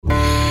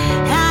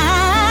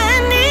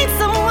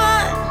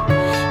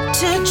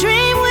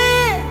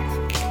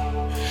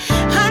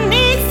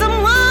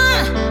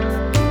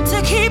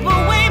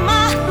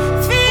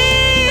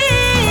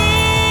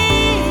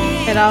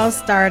all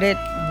started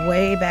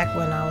way back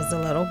when I was a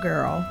little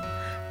girl.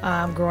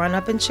 Growing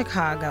up in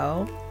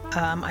Chicago,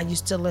 I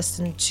used to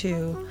listen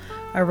to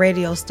a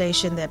radio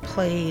station that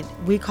played,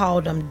 we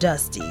called them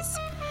Dusties,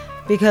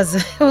 because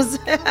it was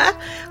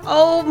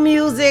old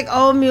music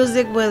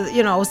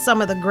with,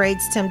 some of the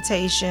greats,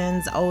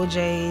 Temptations,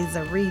 OJs,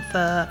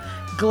 Aretha,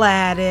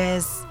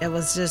 Gladys. It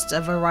was just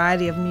a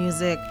variety of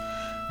music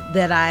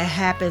that I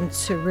happened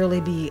to really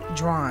be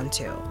drawn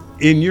to.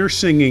 In your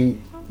singing,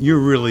 you're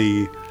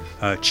really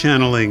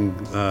channeling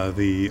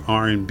the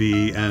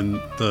R&B and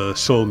the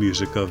soul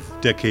music of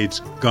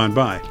decades gone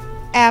by.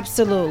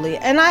 Absolutely.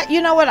 And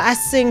I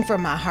sing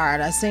from my heart.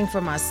 I sing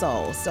from my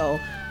soul. So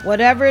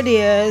whatever it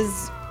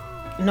is,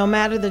 no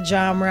matter the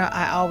genre,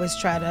 I always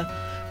try to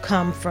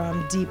come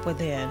from deep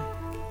within.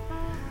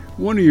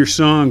 One of your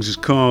songs is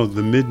called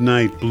The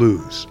Midnight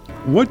Blues.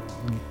 What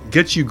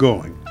gets you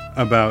going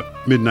about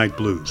Midnight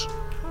Blues?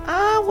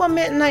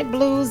 Midnight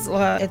Blues,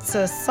 it's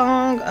a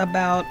song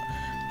about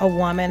a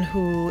woman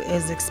who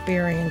is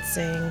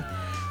experiencing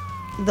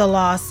the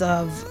loss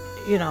of,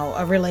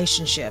 a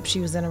relationship. She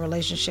was in a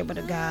relationship with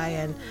a guy,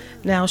 and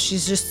now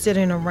she's just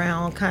sitting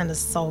around kind of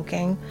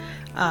sulking.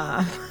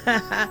 And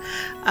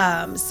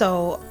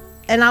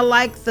I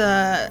like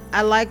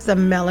the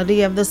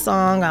melody of the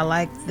song. I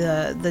like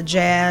the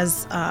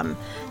jazz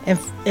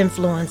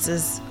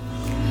influences.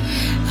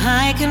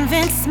 I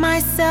convince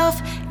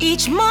myself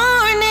each morning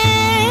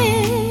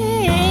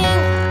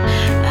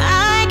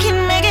I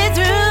can make it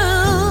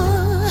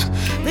through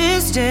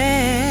this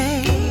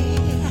day.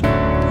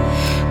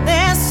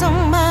 There's so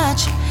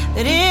much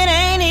that it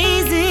ain't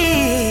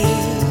easy,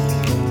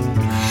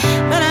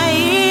 but I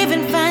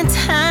even find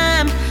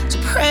time to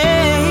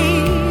pray.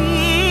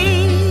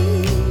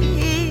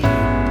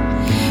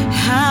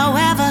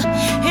 However,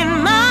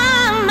 in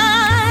my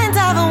mind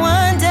I've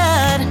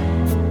wondered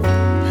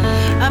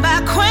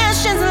about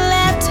questions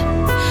left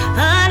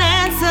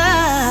unanswered.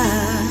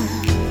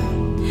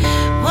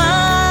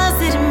 Was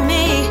it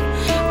me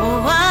or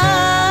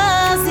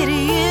was it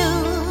you?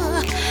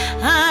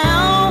 I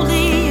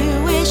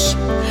only wish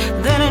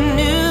that I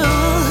knew.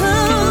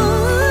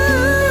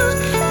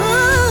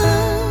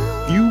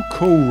 You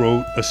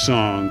co-wrote a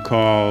song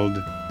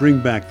called Bring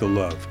Back the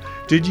Love.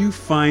 Did you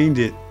find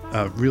it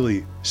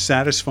really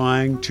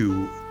satisfying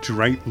to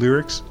write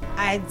lyrics?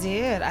 I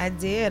did.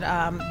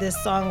 This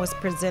song was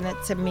presented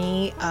to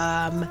me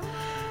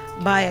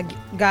by a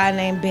guy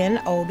named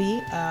Ben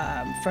Obi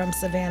from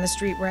Savannah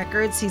Street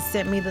Records. He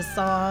sent me the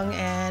song,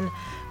 and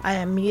I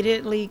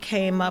immediately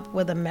came up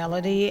with a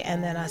melody,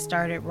 and then I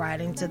started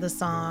writing to the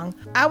song.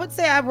 I would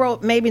say I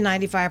wrote maybe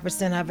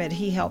 95% of it.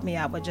 He helped me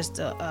out with just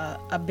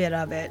a bit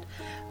of it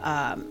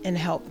and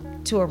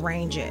helped to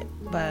arrange it.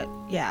 But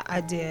yeah, I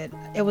did.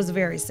 It was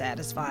very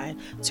satisfying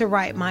to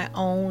write my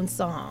own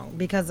song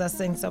because I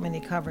sing so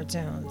many cover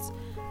tunes.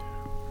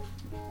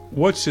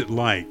 What's it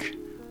like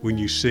when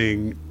you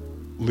sing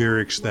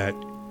lyrics that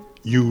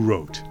you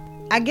wrote?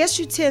 I guess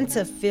you tend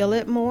to feel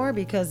it more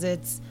because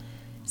it's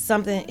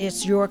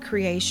your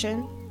creation.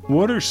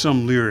 What are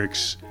some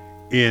lyrics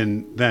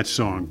in that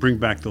song, Bring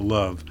Back the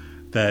Love,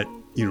 that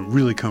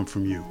really come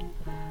from you?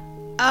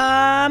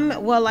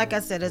 Well, like I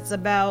said, it's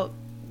about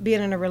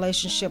being in a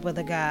relationship with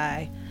a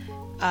guy.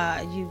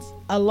 You've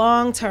a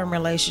long-term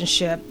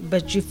relationship,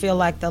 but you feel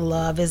like the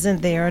love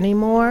isn't there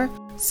anymore.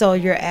 So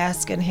you're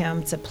asking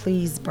him to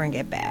please bring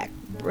it back.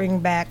 Bring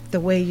back the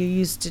way you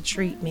used to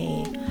treat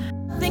me.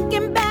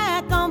 Thinking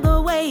back on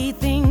the way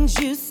things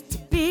used to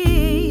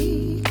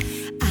be,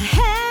 I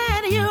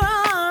had your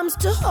arms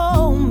to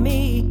hold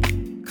me,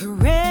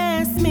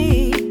 caress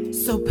me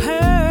so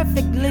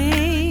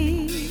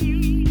perfectly.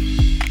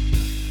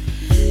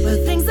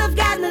 But things have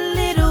gotten a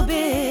little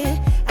bit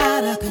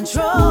out of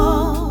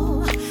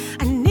control.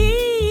 I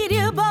need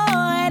you,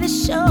 boy, to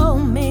show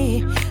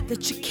me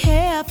that you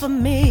care for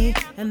me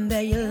and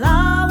that you'll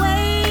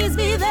always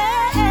be there.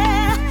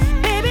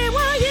 Baby,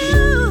 will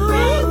you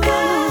bring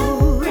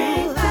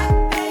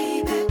back,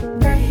 baby,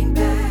 bring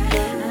back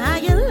how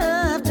you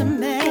love to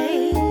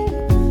me.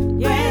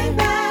 Yeah.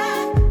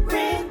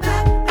 Bring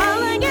back,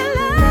 all of your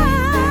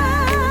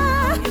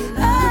love.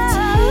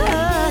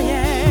 Oh,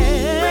 yeah.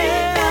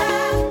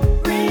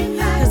 Bring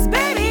back, 'cause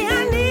baby, I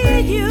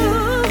need you.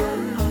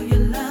 All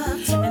your love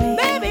to me. And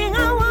baby, I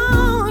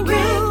want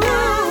you.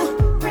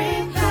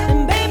 Bring back,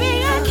 and baby,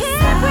 I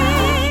can't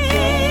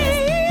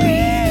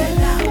breathe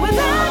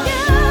without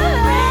you.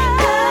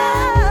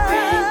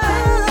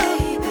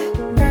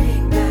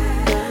 Bring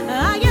back,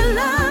 all your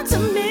love to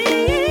me.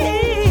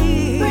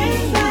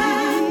 Bring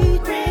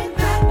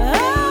back,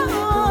 oh,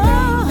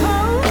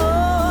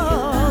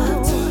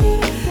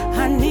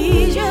 I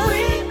need you.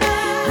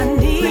 I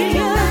need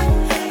you.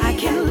 I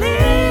can't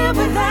live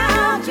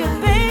without you,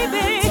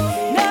 baby.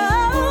 No.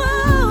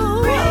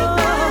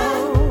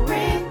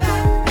 Bring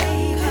back,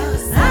 baby.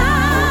 'Cause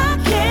I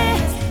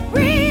can't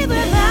breathe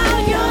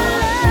without your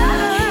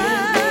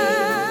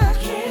love.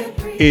 Can't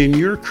breathe. In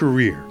your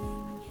career,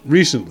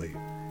 recently,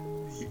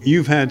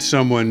 you've had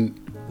someone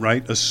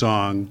write a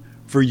song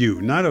for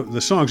you.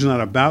 The song's not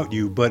about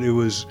you, but it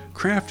was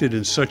crafted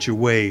in such a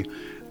way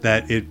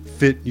that it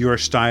fit your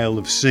style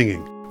of singing.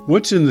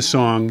 What's in the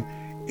song,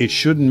 It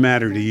Shouldn't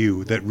Matter to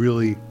You, that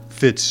really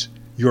fits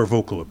your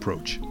vocal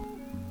approach?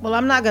 Well,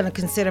 I'm not going to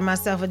consider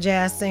myself a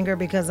jazz singer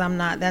because I'm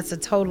not. That's a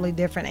totally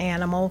different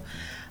animal.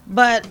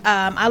 But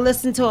I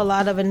listen to a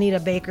lot of Anita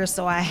Baker,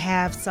 so I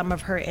have some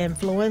of her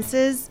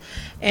influences.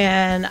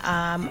 And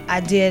I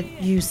did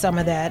use some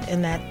of that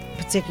in that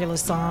particular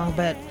song.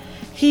 But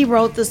he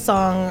wrote the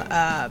song,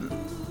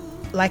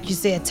 like you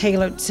said,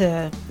 tailored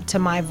to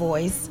my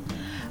voice.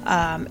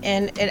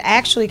 And it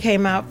actually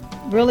came out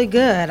really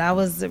good. I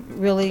was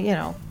really,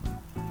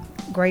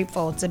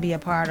 grateful to be a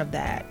part of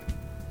that.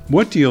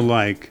 What do you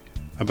like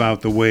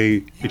about the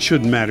way It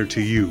Shouldn't Matter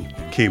to You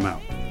came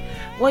out?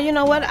 Well, you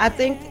know what? I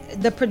think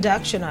the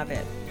production of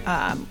it.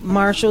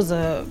 Marshall's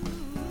a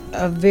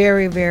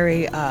very,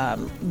 very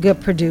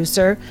good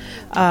producer,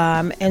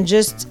 and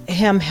just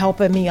him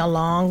helping me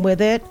along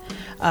with it.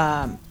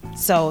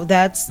 So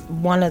that's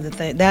one of the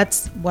things.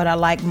 That's what I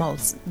like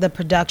most: the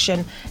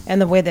production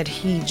and the way that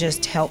he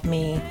just helped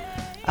me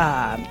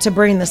to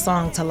bring the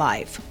song to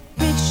life.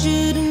 It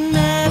shouldn't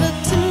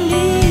matter to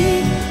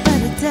me,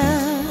 but it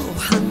does. Oh,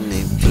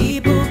 honey,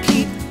 people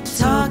keep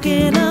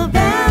talking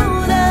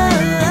about us.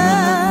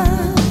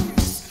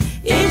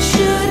 It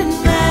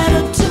shouldn't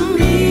matter to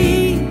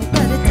me,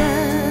 but it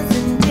does.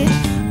 And it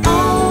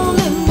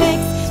only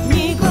makes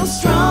me grow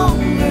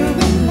stronger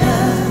in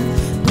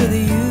love with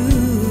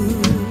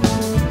you.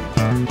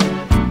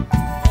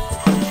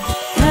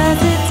 'Cause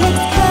it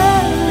takes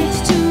courage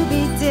to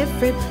be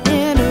different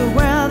in a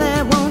world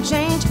that won't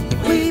change.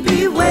 We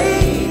be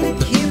waiting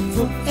here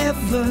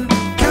forever,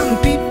 counting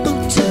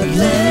people to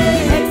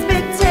blame.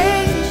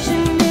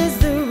 Expectation is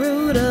the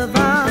root of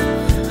all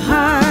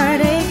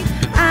heartache.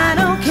 I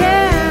don't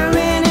care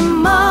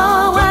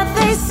anymore what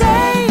they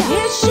say.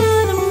 It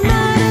shouldn't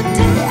matter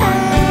to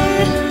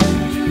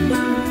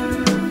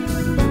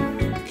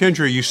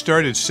Kendra, you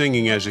started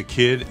singing as a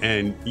kid,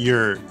 and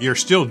you're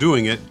still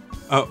doing it.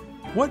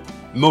 What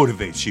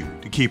motivates you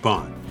to keep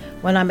on?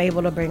 When I'm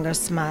able to bring a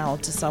smile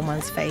to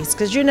someone's face,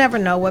 because you never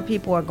know what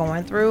people are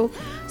going through.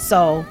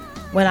 So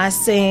when I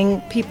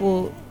sing,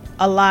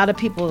 a lot of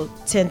people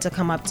tend to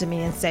come up to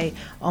me and say,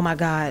 "Oh my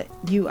God,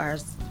 you are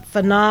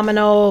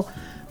phenomenal.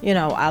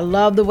 I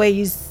love the way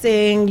you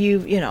sing.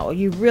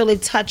 You really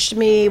touched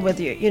me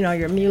with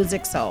your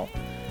music." So,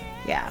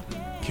 yeah.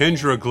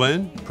 Kendra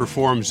Glenn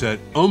performs at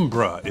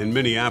Umbra in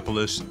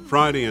Minneapolis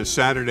Friday and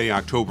Saturday,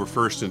 October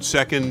 1st and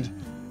 2nd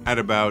at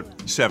about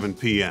 7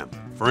 p.m.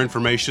 For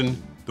information,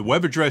 the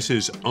web address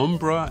is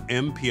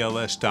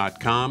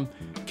umbrampls.com.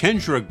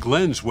 Kendra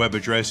Glenn's web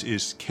address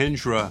is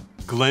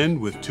kendraglenn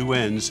with 2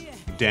 N's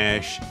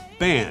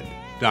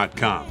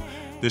 -band.com.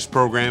 This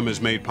program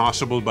is made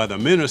possible by the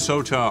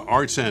Minnesota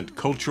Arts and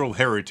Cultural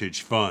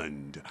Heritage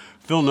Fund.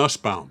 Phil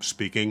Nussbaum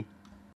speaking.